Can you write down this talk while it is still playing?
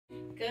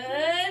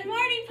Good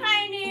morning,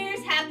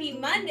 Pioneers. Happy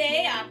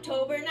Monday,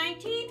 October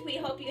 19th. We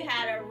hope you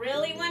had a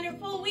really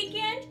wonderful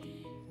weekend.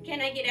 Can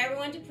I get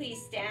everyone to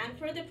please stand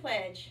for the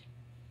pledge?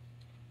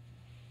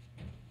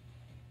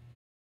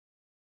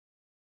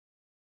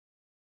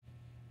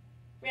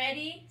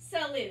 Ready?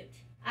 Salute.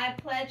 I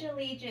pledge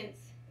allegiance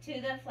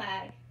to the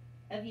flag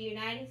of the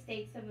United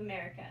States of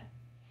America.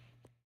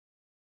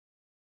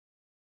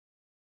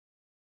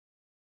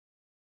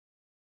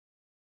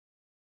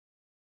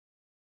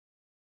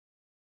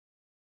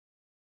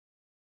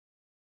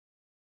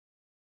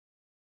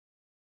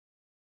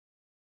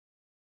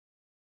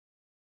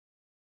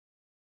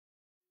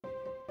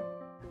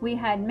 We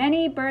had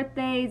many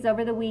birthdays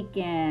over the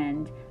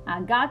weekend.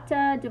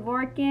 Agata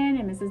Dvorkin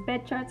in Mrs.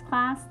 Betchart's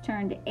class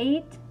turned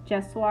 8.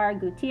 Jeswar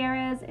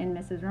Gutierrez in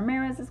Mrs.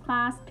 Ramirez's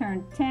class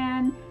turned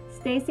 10.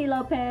 Stacy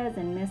Lopez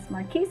in Miss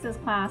Marquise's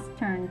class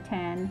turned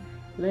 10.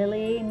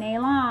 Lily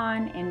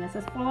Nailon in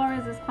Mrs.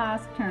 Flores'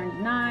 class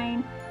turned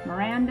 9.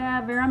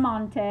 Miranda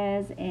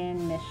Viramontes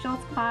in Miss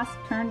Schultz's class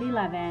turned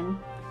 11.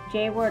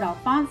 Jayward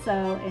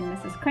Alfonso in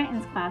Mrs.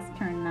 Creighton's class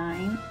turned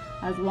 9.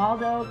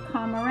 Oswaldo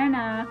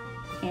Camarena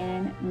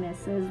in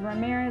Mrs.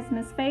 Ramirez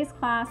Miss Faye's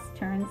class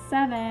turned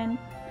 7.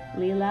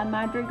 Lila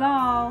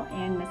Madrigal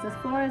in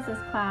Mrs. Flores'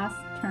 class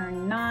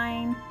turned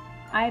 9.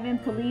 Ivan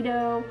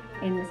Pulido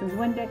in Mrs.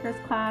 Windecker's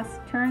class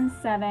turned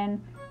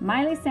 7.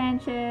 Miley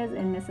Sanchez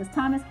in Mrs.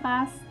 Thomas'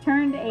 class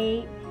turned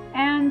 8.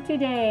 And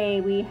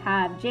today we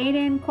have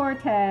Jaden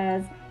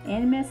Cortez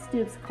in Miss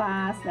Stoops'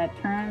 class that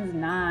turns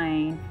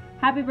 9.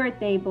 Happy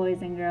birthday,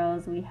 boys and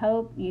girls. We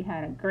hope you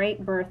had a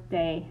great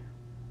birthday.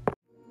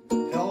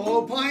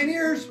 Hello,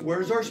 Pioneers.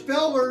 Where's our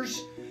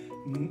spellers?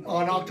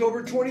 On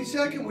October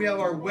 22nd, we have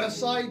our West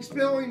Side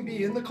Spelling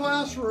Bee in the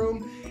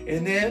classroom.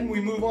 And then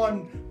we move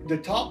on. The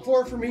top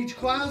 4 from each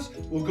class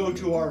will go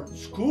to our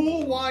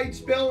school-wide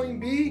spelling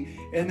bee.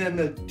 And then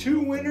the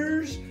 2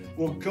 winners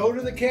will go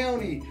to the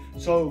county.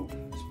 So,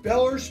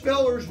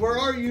 spellers, where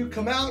are you?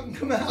 Come out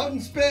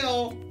and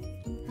spell.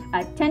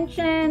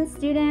 Attention,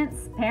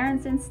 students,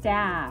 parents, and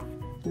staff.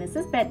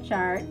 Mrs.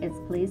 Betchart is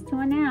pleased to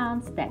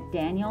announce that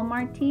Daniel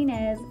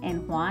Martinez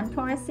and Juan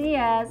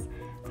Torresillas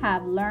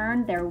have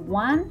learned their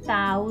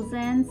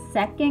 1,000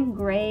 second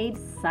grade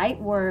sight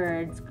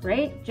words.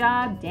 Great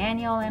job,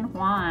 Daniel and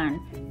Juan.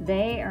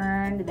 They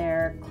earned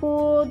their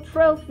cool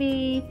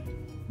trophy.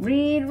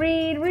 Read,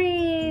 read,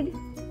 read.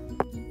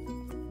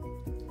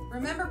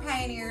 Remember,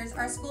 Pioneers,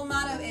 our school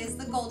motto is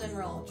the golden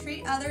rule.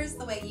 Treat others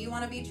the way you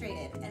want to be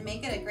treated, and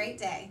make it a great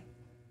day.